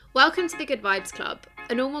Welcome to the Good Vibes Club,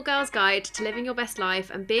 a normal girl's guide to living your best life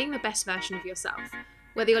and being the best version of yourself.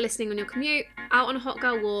 Whether you're listening on your commute, out on a hot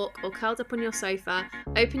girl walk, or curled up on your sofa,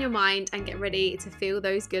 open your mind and get ready to feel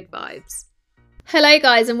those good vibes. Hello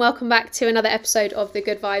guys, and welcome back to another episode of the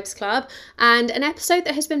Good Vibes Club, and an episode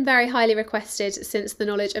that has been very highly requested since the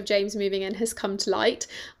knowledge of James moving in has come to light.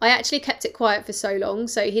 I actually kept it quiet for so long,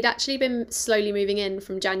 so he'd actually been slowly moving in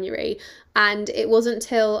from January, and it wasn't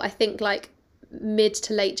till I think mid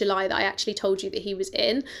to late July that I actually told you that he was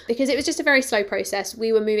in, because it was just a very slow process.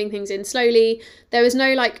 We were moving things in slowly. There was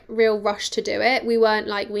no real rush to do it. We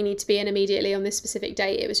weren't we need to be in immediately on this specific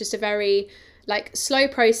date. It was just a very slow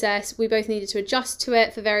process. We both needed to adjust to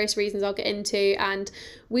it for various reasons I'll get into, and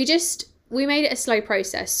we made it a slow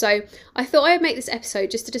process. So I thought I would make this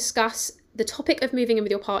episode just to discuss the topic of moving in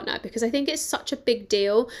with your partner, because I think it's such a big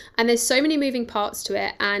deal and there's so many moving parts to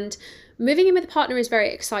it. And moving in with a partner is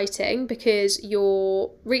very exciting because you're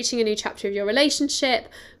reaching a new chapter of your relationship,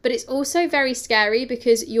 but it's also very scary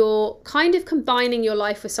because you're kind of combining your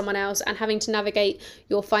life with someone else and having to navigate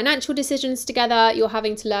your financial decisions together. You're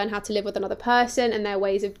having to learn how to live with another person and their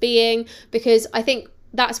ways of being, because I think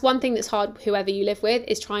that's one thing that's hard, whoever you live with,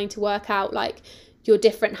 is trying to work out your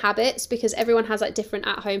different habits, because everyone has different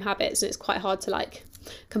at-home habits and it's quite hard to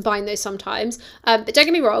combine those sometimes. But don't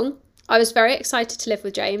get me wrong, I was very excited to live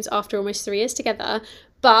with James after almost 3 years together,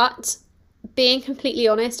 but being completely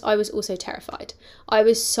honest, I was also terrified. I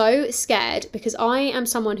was so scared because I am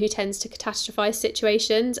someone who tends to catastrophize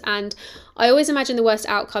situations and I always imagine the worst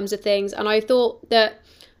outcomes of things, and I thought that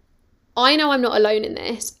I know I'm not alone in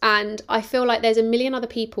this, and I feel like there's a million other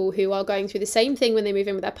people who are going through the same thing when they move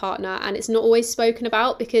in with their partner, and it's not always spoken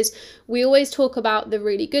about because we always talk about the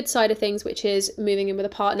really good side of things, which is moving in with a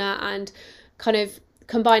partner and kind of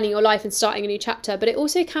combining your life and starting a new chapter, but it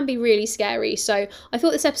also can be really scary. So I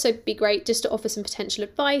thought this episode would be great just to offer some potential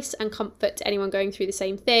advice and comfort to anyone going through the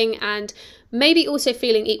same thing, and maybe also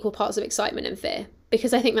feeling equal parts of excitement and fear,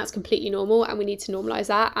 because I think that's completely normal and we need to normalize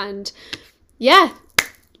that. And yeah,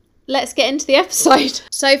 let's get into the episode.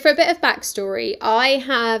 So for a bit of backstory, I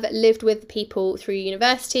have lived with people through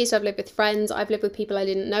university. So I've lived with friends, I've lived with people I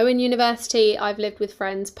didn't know in university, I've lived with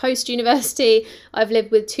friends post-university, I've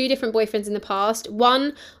lived with 2 different boyfriends in the past.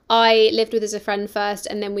 One I lived with as a friend first,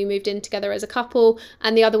 and then we moved in together as a couple,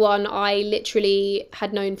 and the other one I literally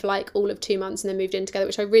had known for all of 2 months and then moved in together,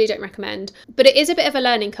 which I really don't recommend. But it is a bit of a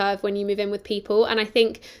learning curve when you move in with people, and I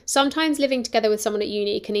think sometimes living together with someone at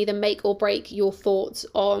uni can either make or break your thoughts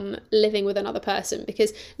on living with another person,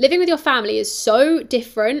 because living with your family is so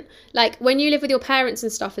different. When you live with your parents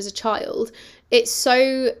and stuff as a child,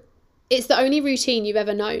 it's the only routine you've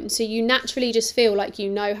ever known. So you naturally just feel like you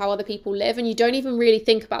know how other people live, and you don't even really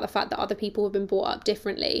think about the fact that other people have been brought up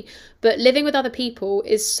differently. But living with other people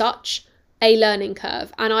is such a learning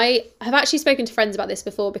curve. And I have actually spoken to friends about this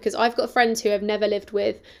before, because I've got friends who have never lived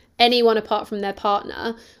with anyone apart from their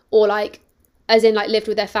partner, or as in lived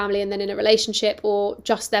with their family and then in a relationship, or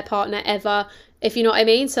just their partner ever, if you know what I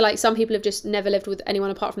mean. So some people have just never lived with anyone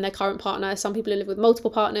apart from their current partner. Some people have lived with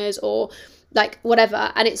multiple partners, or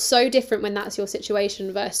whatever. And it's so different when that's your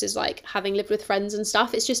situation versus having lived with friends and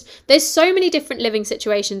stuff. It's just, there's so many different living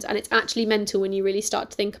situations, and it's actually mental when you really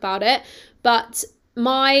start to think about it. But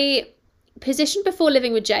my position before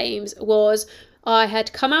living with James was, I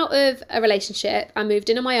had come out of a relationship and moved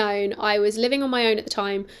in on my own. I was living on my own at the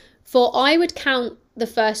time for, I would count, the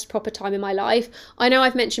first proper time in my life. I know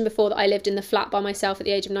I've mentioned before that I lived in the flat by myself at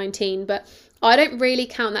the age of 19, but I don't really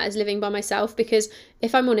count that as living by myself, because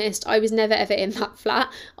if I'm honest, I was never ever in that flat.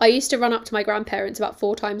 I used to run up to my grandparents about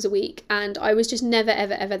 4 times a week, and I was just never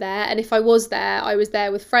ever ever there. And if I was there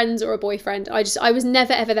with friends or a boyfriend. I was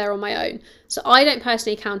never ever there on my own. So I don't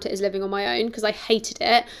personally count it as living on my own, because I hated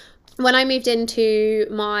it. When I moved into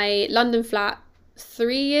my London flat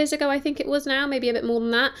 3 years ago, I think it was now, maybe a bit more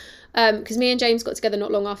than that, because me and James got together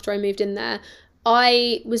not long after I moved in there.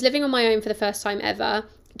 I was living on my own for the first time ever.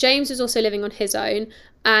 James was also living on his own,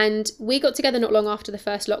 and we got together not long after the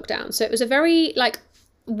first lockdown. So it was a very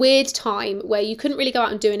weird time where you couldn't really go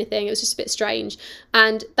out and do anything. It was just a bit strange,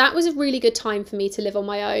 and that was a really good time for me to live on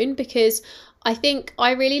my own, because I think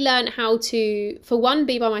I really learned how to, for one,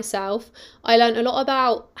 be by myself. I learned a lot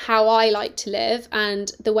about how I like to live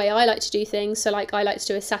and the way I like to do things. So I like to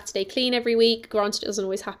do a Saturday clean every week. Granted, it doesn't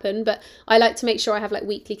always happen, but I like to make sure I have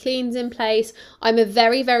weekly cleans in place. I'm a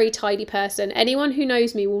very, very tidy person. Anyone who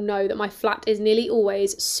knows me will know that my flat is nearly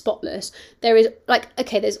always spotless. There is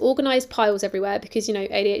there's organized piles everywhere because,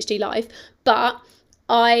 ADHD life, but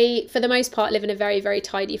I, for the most part, live in a very, very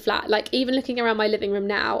tidy flat. Like, even looking around my living room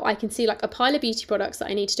now, I can see like a pile of beauty products that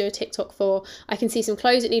I need to do a TikTok for. I can see some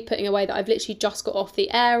clothes that need putting away that I've literally just got off the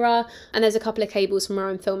Aira, and there's a couple of cables from where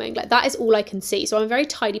I'm filming. Like, that is all I can see. So I'm a very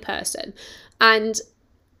tidy person. And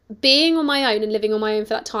being on my own and living on my own for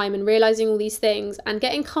that time and realising all these things and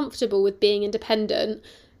getting comfortable with being independent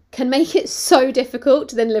can make it so difficult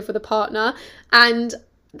to then live with a partner. And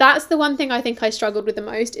that's the one thing I think I struggled with the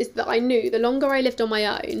most, is that I knew the longer I lived on my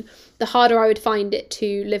own, the harder I would find it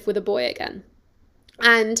to live with a boy again.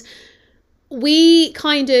 And we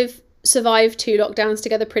kind of survived 2 lockdowns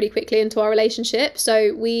together pretty quickly into our relationship.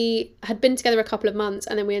 So we had been together a couple of months,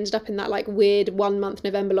 and then we ended up in that like weird 1-month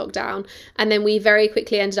November lockdown. And then we very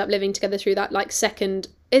quickly ended up living together through that like second,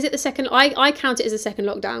 is it the second? I count it as a second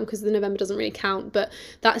lockdown because the November doesn't really count, but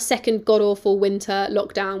that second god-awful winter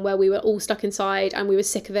lockdown where we were all stuck inside and we were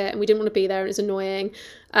sick of it and we didn't want to be there and it was annoying.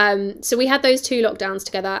 So we had those 2 lockdowns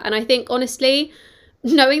together, and I think honestly,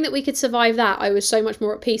 knowing that we could survive that, I was so much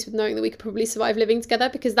more at peace with knowing that we could probably survive living together,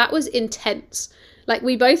 because that was intense. Like,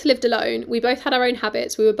 we both lived alone, we both had our own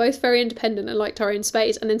habits, we were both very independent and liked our own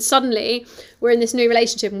space, and then suddenly we're in this new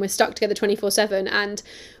relationship and we're stuck together 24/7, and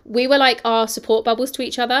we were like our support bubbles to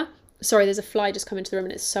each other. Sorry, there's a fly just come into the room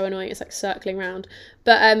and it's so annoying, it's like circling around.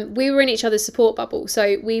 But we were in each other's support bubble,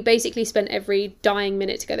 so we basically spent every dying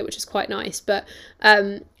minute together, which was quite nice. But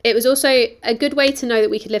it was also a good way to know that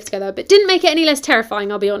we could live together, but didn't make it any less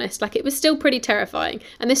terrifying, I'll be honest. Like, it was still pretty terrifying,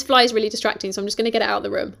 and this fly is really distracting, so I'm just going to get it out of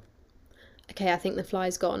the room. Okay, I think the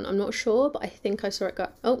fly's gone. I'm not sure, but I think I saw it go.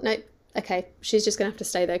 Oh, no. Okay, she's just going to have to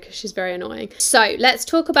stay there because she's very annoying. So let's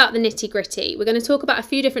talk about the nitty gritty. We're going to talk about a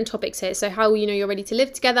few different topics here. So how you know you're ready to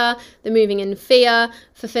live together, the moving in fear,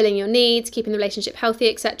 fulfilling your needs, keeping the relationship healthy,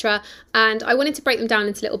 etc. And I wanted to break them down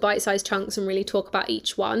into little bite-sized chunks and really talk about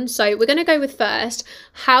each one. So we're going to go with first,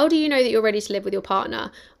 how do you know that you're ready to live with your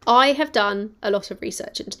partner? I have done a lot of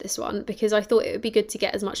research into this one because I thought it would be good to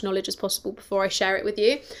get as much knowledge as possible before I share it with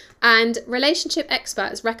you. And relationship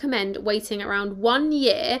experts recommend waiting around 1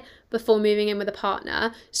 year before moving in with a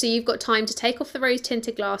partner. So you've got time to take off the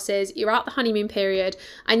rose-tinted glasses, you're out the honeymoon period,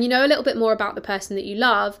 and you know a little bit more about the person that you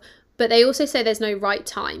love, but they also say there's no right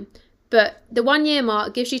time. But the 1 year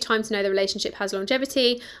mark gives you time to know the relationship has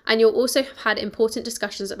longevity, and you'll also have had important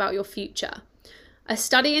discussions about your future. A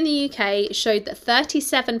study in the UK showed that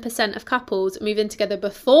 37% of couples move in together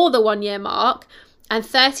before the 1 year mark, and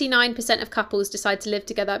 39% of couples decide to live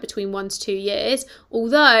together between 1 to 2 years,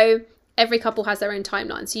 although every couple has their own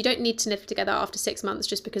timeline. So you don't need to live together after 6 months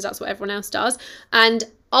just because that's what everyone else does. And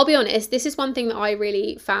I'll be honest, this is one thing that I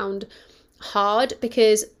really found hard,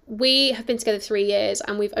 because we have been together 3 years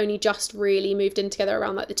and we've only just really moved in together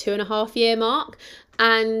around like the 2.5 year mark.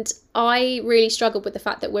 And I really struggled with the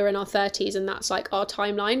fact that we're in our 30s and that's like our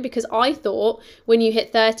timeline, because I thought when you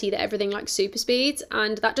hit 30 that everything like super speeds,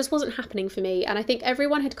 and that just wasn't happening for me. And I think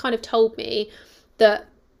everyone had kind of told me that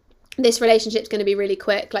this relationship's going to be really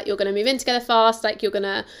quick, like you're going to move in together fast, like you're going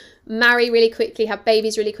to marry really quickly, have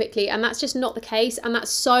babies really quickly, and that's just not the case, and that's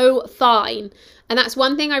so fine. And that's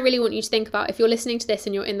one thing I really want you to think about if you're listening to this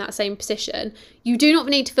and you're in that same position. You do not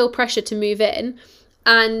need to feel pressure to move in,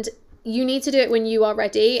 and you need to do it when you are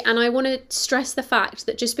ready. And I want to stress the fact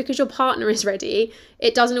that just because your partner is ready,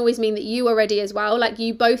 it doesn't always mean that you are ready as well. Like,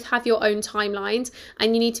 you both have your own timelines,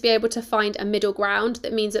 and you need to be able to find a middle ground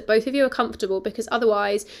that means that both of you are comfortable, because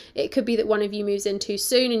otherwise it could be that one of you moves in too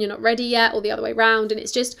soon and you're not ready yet, or the other way around. And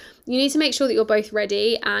it's just, you need to make sure that you're both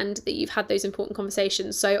ready and that you've had those important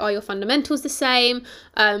conversations. So are your fundamentals the same?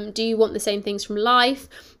 Do you want the same things from life?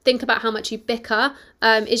 Think about how much you bicker.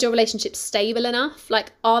 Is your relationship stable enough?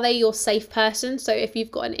 Like, are they your safe person? So if you've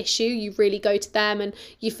got an issue, you really go to them and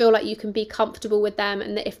you feel like you can be comfortable with them,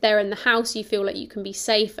 and that if they're in the house, you feel like you can be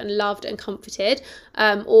safe and loved and comforted.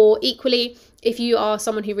 Or equally, if you are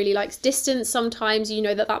someone who really likes distance, sometimes you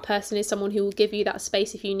know that that person is someone who will give you that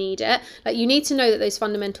space if you need it. Like, you need to know that those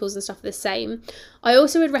fundamentals and stuff are the same. I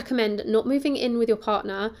also would recommend not moving in with your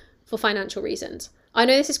partner for financial reasons. I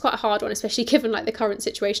know this is quite a hard one, especially given like the current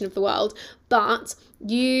situation of the world, but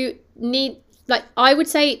you need, like, I would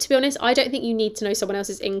say, to be honest, I don't think you need to know someone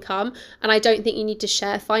else's income, and I don't think you need to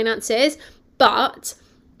share finances. But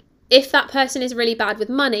if that person is really bad with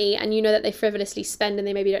money and you know that they frivolously spend and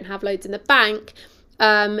they maybe don't have loads in the bank,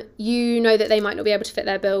 you know that they might not be able to fit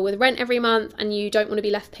their bill with rent every month, and you don't want to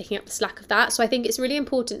be left picking up the slack of that. So I think it's really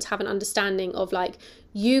important to have an understanding of, like,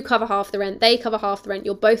 you cover half the rent, they cover half the rent,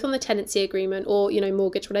 you're both on the tenancy agreement or, you know,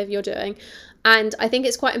 mortgage, whatever you're doing. And I think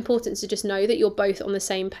it's quite important to just know that you're both on the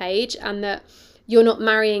same page, and that you're not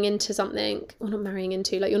marrying into something, or not marrying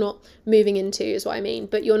into, like you're not moving into is what I mean,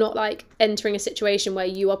 but you're not like entering a situation where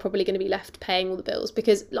you are probably going to be left paying all the bills.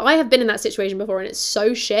 Because I have been in that situation before, and it's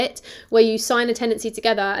so shit, where you sign a tenancy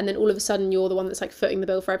together and then all of a sudden you're the one that's like footing the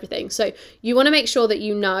bill for everything. So you want to make sure that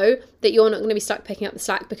you know that you're not going to be stuck picking up the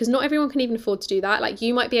slack, because not everyone can even afford to do that. Like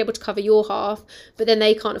you might be able to cover your half, but then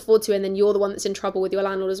they can't afford to, and then you're the one that's in trouble with your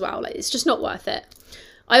landlord as well. Like it's just not worth it.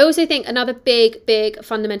 I also think another big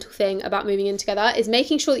fundamental thing about moving in together is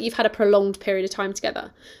making sure that you've had a prolonged period of time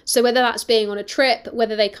together. So whether that's being on a trip,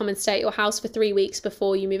 whether they come and stay at your house for 3 weeks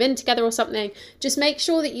before you move in together or something, just make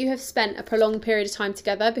sure that you have spent a prolonged period of time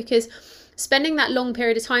together, because spending that long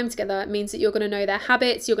period of time together means that you're going to know their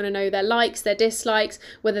habits, you're going to know their likes, their dislikes,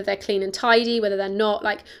 whether they're clean and tidy, whether they're not.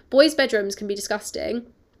 Like boys' bedrooms can be disgusting,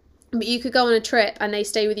 but you could go on a trip and they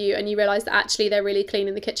stay with you and you realise that actually they're really clean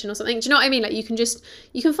in the kitchen or something. Do you know what I mean? Like you can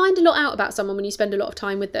find a lot out about someone when you spend a lot of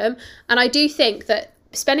time with them. And I do think that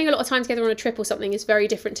spending a lot of time together on a trip or something is very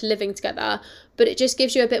different to living together, but it just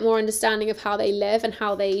gives you a bit more understanding of how they live and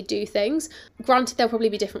how they do things. Granted, they'll probably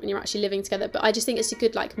be different when you're actually living together, but I just think it's a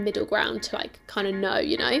good like middle ground to like kind of know,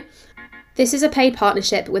 you know? This is a paid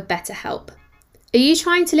partnership with BetterHelp. Are you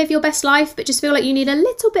trying to live your best life but just feel like you need a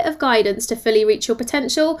little bit of guidance to fully reach your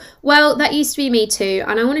potential? Well, that used to be me too,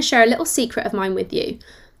 and I want to share a little secret of mine with you.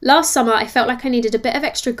 Last summer, I felt like I needed a bit of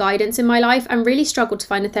extra guidance in my life and really struggled to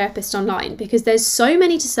find a therapist online, because there's so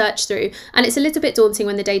many to search through and it's a little bit daunting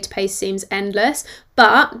when the database seems endless.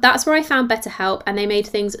 But that's where I found BetterHelp, and they made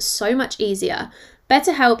things so much easier.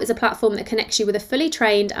 BetterHelp is a platform that connects you with a fully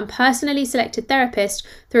trained and personally selected therapist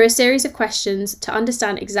through a series of questions to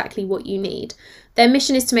understand exactly what you need. Their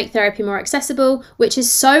mission is to make therapy more accessible, which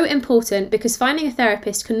is so important because finding a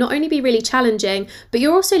therapist can not only be really challenging, but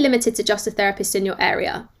you're also limited to just a therapist in your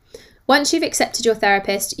area. Once you've accepted your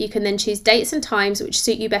therapist, you can then choose dates and times which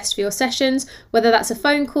suit you best for your sessions, whether that's a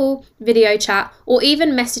phone call, video chat, or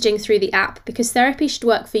even messaging through the app, because therapy should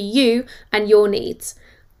work for you and your needs.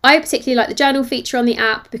 I particularly like the journal feature on the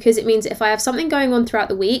app because it means that if I have something going on throughout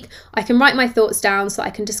the week, I can write my thoughts down so that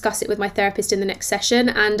I can discuss it with my therapist in the next session.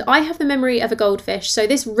 And I have the memory of a goldfish, so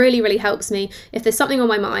this really helps me if there's something on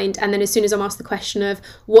my mind, and then as soon as I'm asked the question of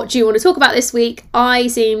what do you want to talk about this week, I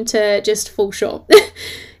seem to just fall short.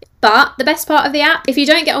 But the best part of the app, if you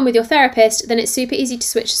don't get on with your therapist, then it's super easy to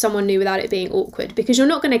switch to someone new without it being awkward, because you're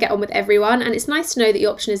not going to get on with everyone, and it's nice to know that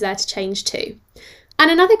your option is there to change too. And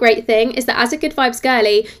another great thing is that as a Good Vibes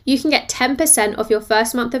girly, you can get 10% off your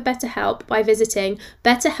first month of BetterHelp by visiting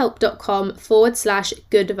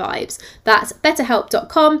betterhelp.com/goodvibes. That's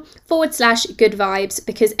betterhelp.com/goodvibes,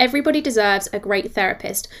 because everybody deserves a great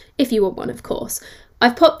therapist, if you want one, of course.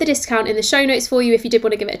 I've popped the discount in the show notes for you if you did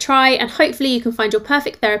want to give it a try, and hopefully you can find your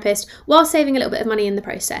perfect therapist while saving a little bit of money in the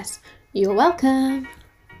process. You're welcome.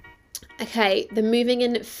 Okay, the moving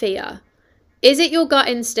in fear. Is it your gut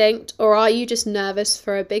instinct, or are you just nervous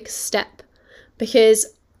for a big step? Because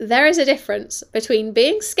there is a difference between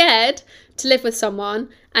being scared to live with someone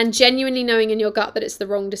and genuinely knowing in your gut that it's the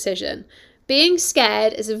wrong decision. Being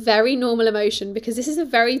scared is a very normal emotion because this is a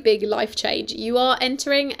very big life change. You are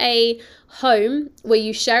entering a home where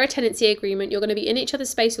you share a tenancy agreement. You're going to be in each other's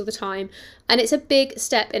space all the time, and it's a big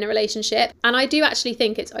step in a relationship. And I do actually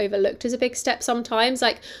think it's overlooked as a big step sometimes.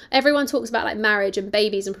 Like everyone talks about like marriage and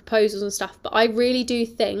babies and proposals and stuff, but I really do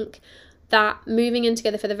think that moving in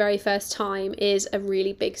together for the very first time is a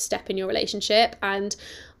really big step in your relationship. And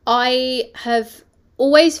I have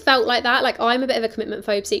always felt like that. Like I'm a bit of a commitment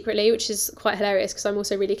phobe secretly, which is quite hilarious because I'm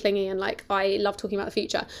also really clingy and like I love talking about the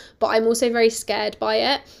future, but I'm also very scared by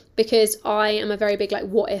it because I am a very big like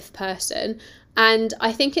what if person. And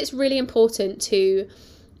I think it's really important to,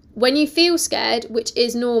 when you feel scared, which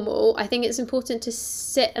is normal, I think it's important to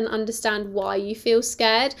sit and understand why you feel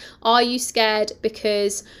scared. Are you scared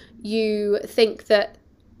because you think that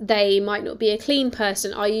they might not be a clean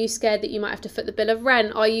person? Are you scared that you might have to foot the bill of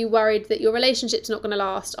rent? Are you worried that your relationship's not going to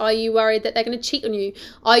last? Are you worried that they're going to cheat on you?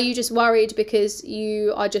 Are you just worried because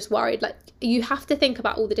you are just worried? Like you have to think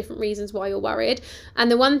about all the different reasons why you're worried. And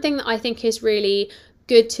the one thing that I think is really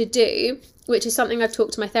good to do, which is something I've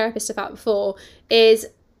talked to my therapist about before, is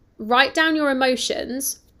write down your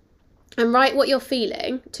emotions and write what you're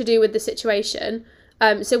feeling to do with the situation.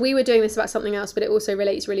 So we were doing this about something else, but it also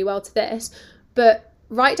relates really well to this. But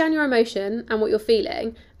write down your emotion and what you're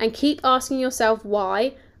feeling and keep asking yourself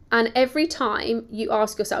why. And every time you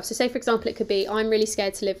ask yourself, so say for example, it could be, I'm really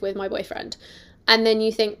scared to live with my boyfriend. And then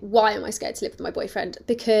you think, why am I scared to live with my boyfriend?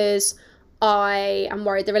 Because I am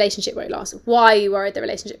worried the relationship won't last. Why are you worried the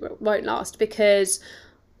relationship won't last? Because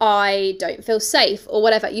I don't feel safe or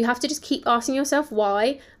whatever. You have to just keep asking yourself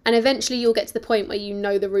why, and eventually you'll get to the point where you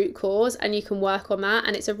know the root cause and you can work on that.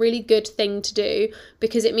 And it's a really good thing to do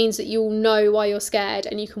because it means that you'll know why you're scared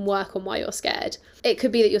and you can work on why you're scared. It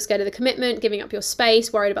could be that you're scared of the commitment, giving up your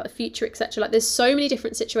space, worried about the future, etc. Like there's so many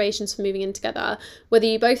different situations for moving in together. Whether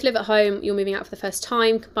you both live at home, you're moving out for the first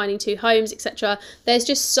time, combining 2 homes, etc. There's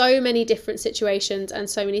just so many different situations and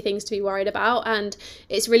so many things to be worried about. And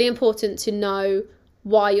it's really important to know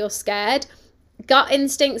why you're scared. Gut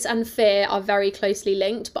instincts and fear are very closely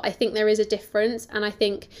linked, but I think there is a difference. And I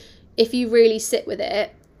think if you really sit with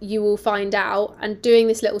it, you will find out. And doing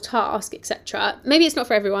this little task, etc., maybe it's not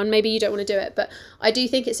for everyone, maybe you don't want to do it, but I do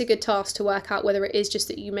think it's a good task to work out whether it is just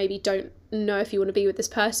that you maybe don't know if you want to be with this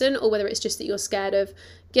person, or whether it's just that you're scared of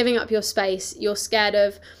giving up your space, you're scared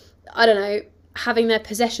of, I don't know, having their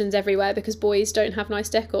possessions everywhere because boys don't have nice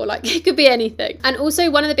decor. Like it could be anything. And also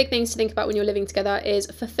one of the big things to think about when you're living together is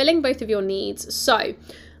fulfilling both of your needs. So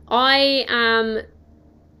I am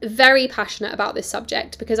very passionate about this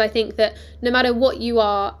subject because I think that no matter what you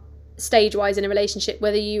are stage-wise in a relationship,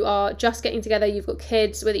 whether you are just getting together, you've got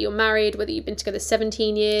kids, whether you're married, whether you've been together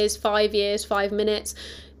 17 years, 5 years, 5 minutes,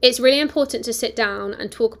 it's really important to sit down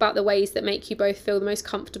and talk about the ways that make you both feel the most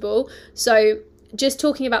comfortable. So just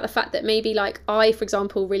talking about the fact that maybe like I, for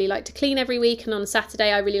example, really like to clean every week, and on a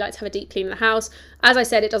Saturday I really like to have a deep clean of the house. As I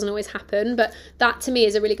said, it doesn't always happen, but that to me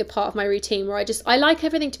is a really good part of my routine where I like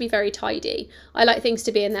everything to be very tidy. I like things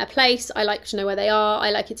to be in their place. I like to know where they are. I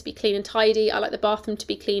like it to be clean and tidy. I like the bathroom to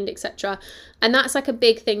be cleaned, etc. And that's like a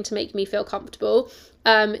big thing to make me feel comfortable.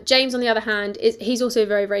 James, on the other hand, he's also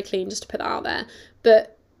very, very clean, just to put that out there.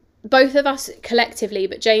 But both of us collectively,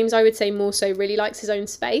 but James, I would say more so, really likes his own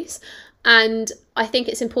space. And I think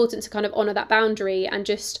it's important to kind of honour that boundary and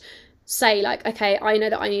just say like, okay, I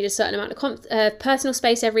know that I need a certain amount of personal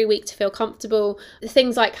space every week to feel comfortable.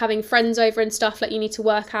 Things like having friends over and stuff, like you need to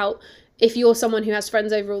work out if you're someone who has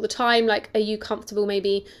friends over all the time, like are you comfortable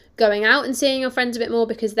maybe going out and seeing your friends a bit more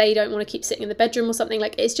because they don't want to keep sitting in the bedroom or something.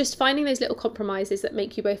 Like it's just finding those little compromises that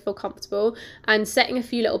make you both feel comfortable and setting a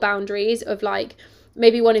few little boundaries of like,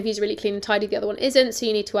 maybe one of you is really clean and tidy, the other one isn't, so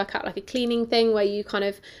you need to work out like a cleaning thing where you kind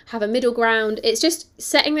of have a middle ground. It's just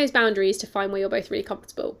setting those boundaries to find where you're both really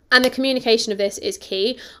comfortable. And the communication of this is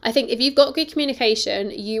key. I think if you've got good communication,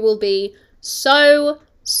 you will be so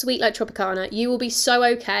sweet like Tropicana. You will be so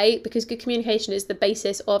okay because good communication is the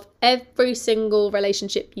basis of every single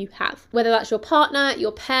relationship you have. Whether that's your partner,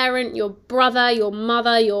 your parent, your brother, your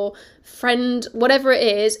mother, your friend, whatever it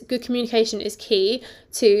is, good communication is key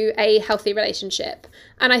to a healthy relationship.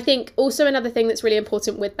 And I think also another thing that's really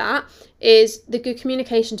important with that is the good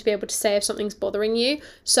communication to be able to say if something's bothering you.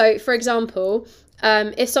 So for example,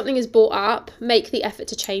 if something is brought up, make the effort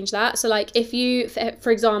to change that. So like if you,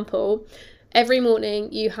 for example, every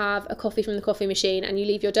morning you have a coffee from the coffee machine and you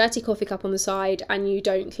leave your dirty coffee cup on the side and you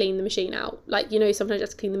don't clean the machine out. Like, you know, sometimes you have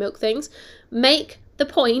to clean the milk things. Make the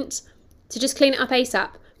point to just clean it up ASAP,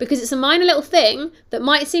 because it's a minor little thing that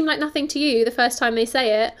might seem like nothing to you the first time they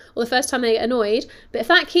say it or the first time they get annoyed. But if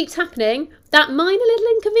that keeps happening, that minor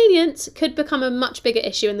little inconvenience could become a much bigger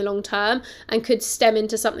issue in the long term and could stem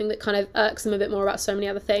into something that kind of irks them a bit more about so many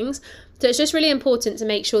other things. So it's just really important to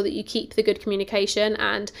make sure that you keep the good communication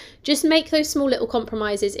and just make those small little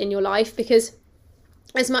compromises in your life, because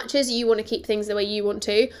as much as you want to keep things the way you want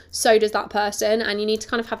to, so does that person. And you need to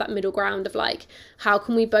kind of have that middle ground of like, how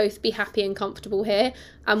can we both be happy and comfortable here?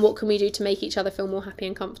 And what can we do to make each other feel more happy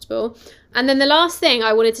and comfortable? And then the last thing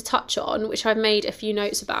I wanted to touch on, which I've made a few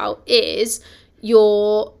notes about, is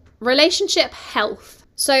your relationship health.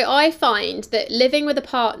 So I find that living with a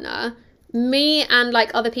partner, me and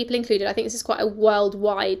like other people included, I think this is quite a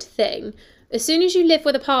worldwide thing. As soon as you live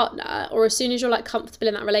with a partner, or as soon as you're like comfortable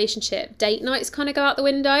in that relationship, date nights kind of go out the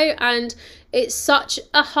window. And it's such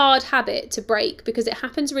a hard habit to break because it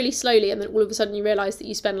happens really slowly, and then all of a sudden you realise that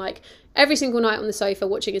you spend like every single night on the sofa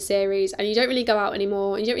watching a series and you don't really go out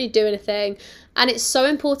anymore and you don't really do anything. And it's so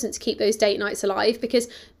important to keep those date nights alive, because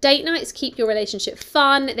date nights keep your relationship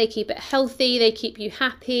fun, they keep it healthy, they keep you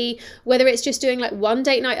happy, whether it's just doing like one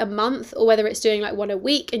date night a month or whether it's doing like one a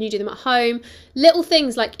week and you do them at home. Little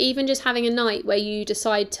things like even just having a night where you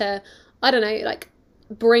decide to, I don't know, like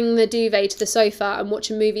bring the duvet to the sofa and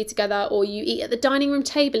watch a movie together, or you eat at the dining room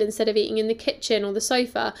table instead of eating in the kitchen or the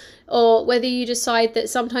sofa, or whether you decide that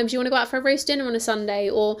sometimes you want to go out for a roast dinner on a Sunday,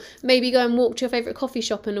 or maybe go and walk to your favourite coffee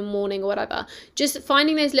shop in the morning or whatever. Just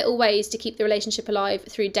finding those little ways to keep the relationship alive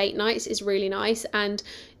through date nights is really nice. And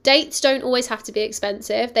Dates don't always have to be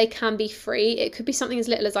expensive. They can be free. It could be something as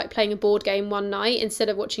little as like playing a board game one night instead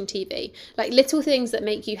of watching TV. Like little things that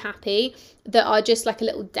make you happy that are just like a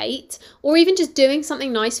little date, or even just doing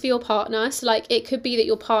something nice for your partner. So like it could be that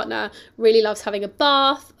your partner really loves having a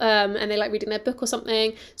bath and they like reading their book or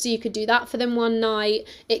something. So you could do that for them one night.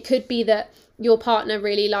 It could be that your partner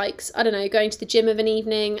really likes, I don't know, going to the gym of an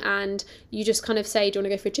evening and you just kind of say, do you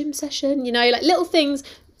want to go for a gym session? You know, like little things.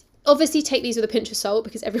 Obviously take these with a pinch of salt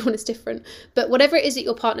because everyone is different, but whatever it is that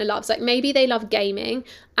your partner loves, like maybe they love gaming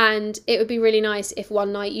and it would be really nice if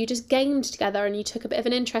one night you just gamed together and you took a bit of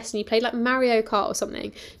an interest and you played like Mario Kart or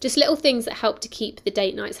something. Just little things that help to keep the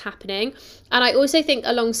date nights happening. And I also think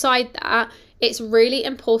alongside that, it's really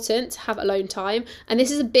important to have alone time. And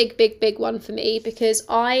this is a big one for me because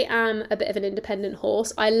I am a bit of an independent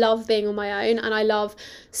horse. I love being on my own and I love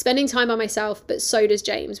spending time by myself, but so does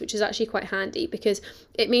James, which is actually quite handy because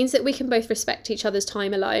it means that we can both respect each other's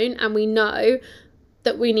time alone, and we know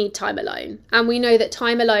that we need time alone, and we know that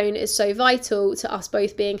time alone is so vital to us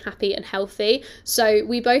both being happy and healthy. So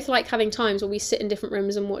we both like having times where we sit in different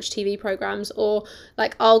rooms and watch TV programs, or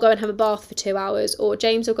like I'll go and have a bath for 2 hours, or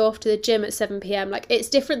James will go off to the gym at 7 p.m. Like it's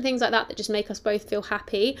different things like that that just make us both feel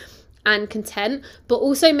happy and content, but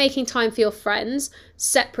also making time for your friends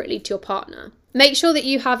separately to your partner. Make sure that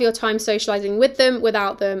you have your time socializing with them,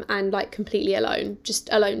 without them, and like completely alone, just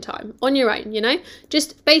alone time on your own, you know,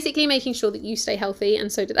 just basically making sure that you stay healthy and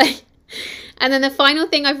so do they. And then the final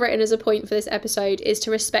thing I've written as a point for this episode is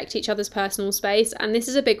to respect each other's personal space. And this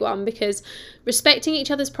is a big one because respecting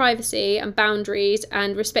each other's privacy and boundaries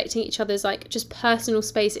and respecting each other's like just personal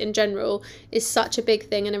space in general is such a big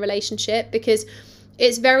thing in a relationship, because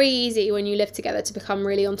it's very easy when you live together to become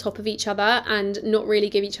really on top of each other and not really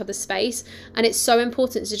give each other space. And it's so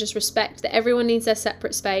important to just respect that everyone needs their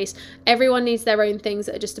separate space. Everyone needs their own things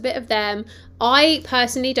that are just a bit of them. I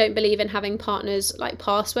personally don't believe in having partners like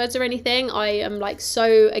passwords or anything. I am like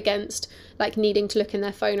so against like needing to look in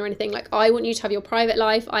their phone or anything. Like I want you to have your private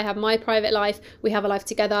life. I have my private life. We have a life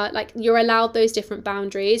together. Like you're allowed those different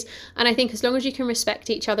boundaries. And I think as long as you can respect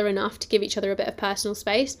each other enough to give each other a bit of personal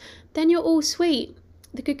space, then you're all sweet.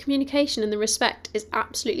 The good communication and the respect is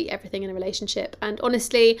absolutely everything in a relationship. And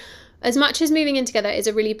honestly, as much as moving in together is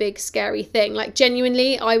a really big, scary thing, like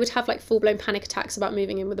genuinely, I would have like full-blown panic attacks about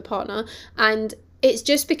moving in with a partner. And it's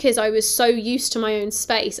just because I was so used to my own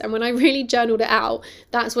space. And when I really journaled it out,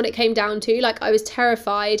 that's what it came down to. Like I was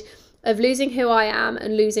terrified of losing who I am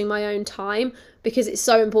and losing my own time, because it's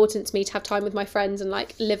so important to me to have time with my friends and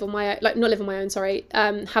like live on my own, like not live on my own, sorry,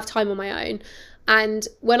 have time on my own. And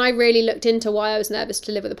when I really looked into why I was nervous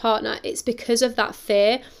to live with a partner, it's because of that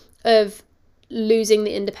fear of losing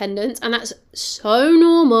the independence. And that's so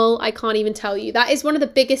normal. I can't even tell you. That is one of the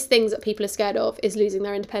biggest things that people are scared of, is losing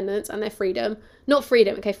their independence and their freedom. Not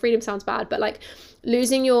freedom, okay, freedom sounds bad, but like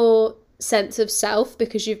losing your sense of self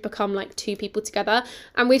because you've become like two people together.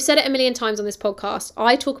 And we've said it a million times on this podcast.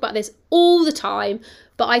 I talk about this all the time,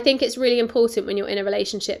 but I think it's really important when you're in a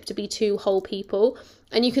relationship to be two whole people.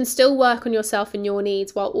 And you can still work on yourself and your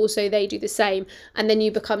needs while also they do the same. And then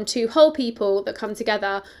you become two whole people that come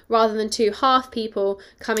together, rather than two half people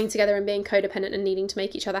coming together and being codependent and needing to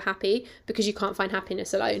make each other happy because you can't find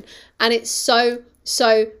happiness alone. And it's so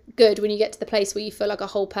good when you get to the place where you feel like a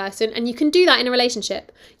whole person. And you can do that in a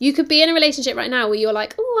relationship. You could be in a relationship right now where you're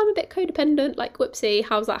like, oh, I'm a bit codependent, like whoopsie,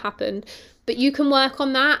 how's that happened? But you can work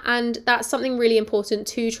on that. And that's something really important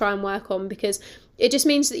to try and work on, because it just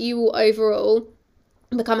means that you will overall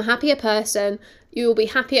become a happier person. You will be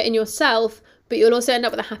happier in yourself, but you'll also end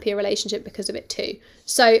up with a happier relationship because of it too.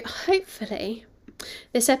 So hopefully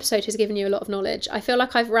this episode has given you a lot of knowledge. I feel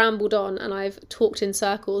like I've rambled on and I've talked in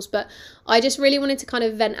circles, but I just really wanted to kind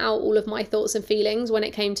of vent out all of my thoughts and feelings when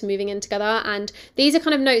it came to moving in together. And these are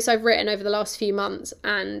kind of notes I've written over the last few months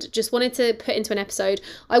and just wanted to put into an episode.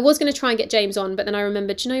 I was going to try and get James on, but then I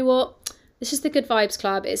remembered, do you know what? This is the Good Vibes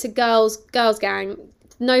Club. It's a girls gang.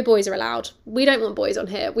 No boys are allowed. We don't want boys on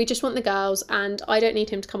here. We just want the girls, and I don't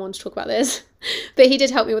need him to come on to talk about this. But he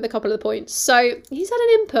did help me with a couple of the points. So he's had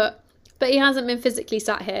an input, but he hasn't been physically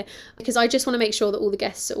sat here, because I just want to make sure that all the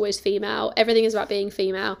guests are always female. Everything is about being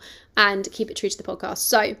female, and keep it true to the podcast.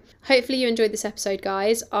 So hopefully you enjoyed this episode,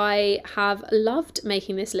 guys. I have loved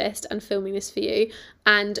making this list and filming this for you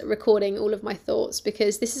and recording all of my thoughts,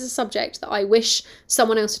 because this is a subject that I wish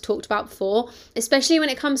someone else had talked about before, especially when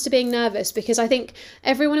it comes to being nervous, because I think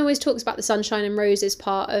everyone always talks about the sunshine and roses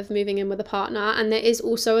part of moving in with a partner, and there is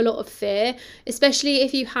also a lot of fear, especially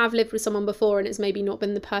if you have lived with someone before and it's maybe not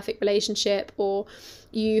been the perfect relationship relationship, or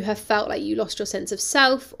you have felt like you lost your sense of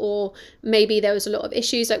self, or maybe there was a lot of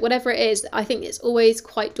issues, like whatever it is, I think it's always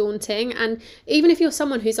quite daunting. And even if you're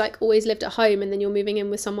someone who's like always lived at home and then you're moving in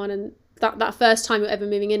with someone, and that first time you're ever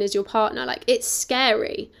moving in is your partner, like it's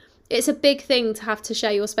scary. It's a big thing to have to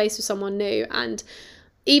share your space with someone new. And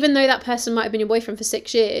even though that person might have been your boyfriend for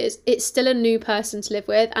 6 years, it's still a new person to live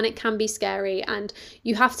with, and it can be scary, and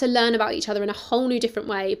you have to learn about each other in a whole new different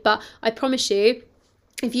way. But I promise you,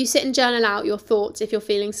 if you sit and journal out your thoughts, if you're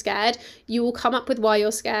feeling scared, you will come up with why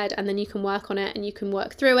you're scared, and then you can work on it and you can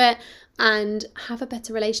work through it and have a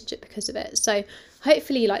better relationship because of it. So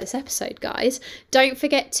hopefully you like this episode, guys. Don't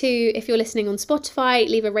forget to, if you're listening on Spotify,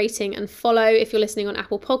 leave a rating and follow. If you're listening on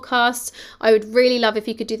Apple Podcasts, I would really love if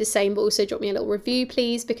you could do the same, but also drop me a little review,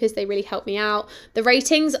 please, because they really help me out. The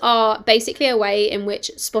ratings are basically a way in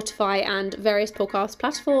which Spotify and various podcast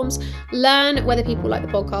platforms learn whether people like the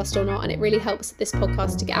podcast or not, and it really helps this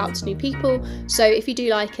podcast to get out to new people. So if you do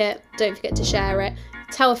like it, don't forget to share it.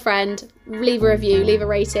 Tell a friend, leave a review, leave a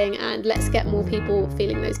rating, and let's get more people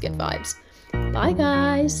feeling those good vibes. Bye,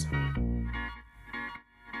 guys.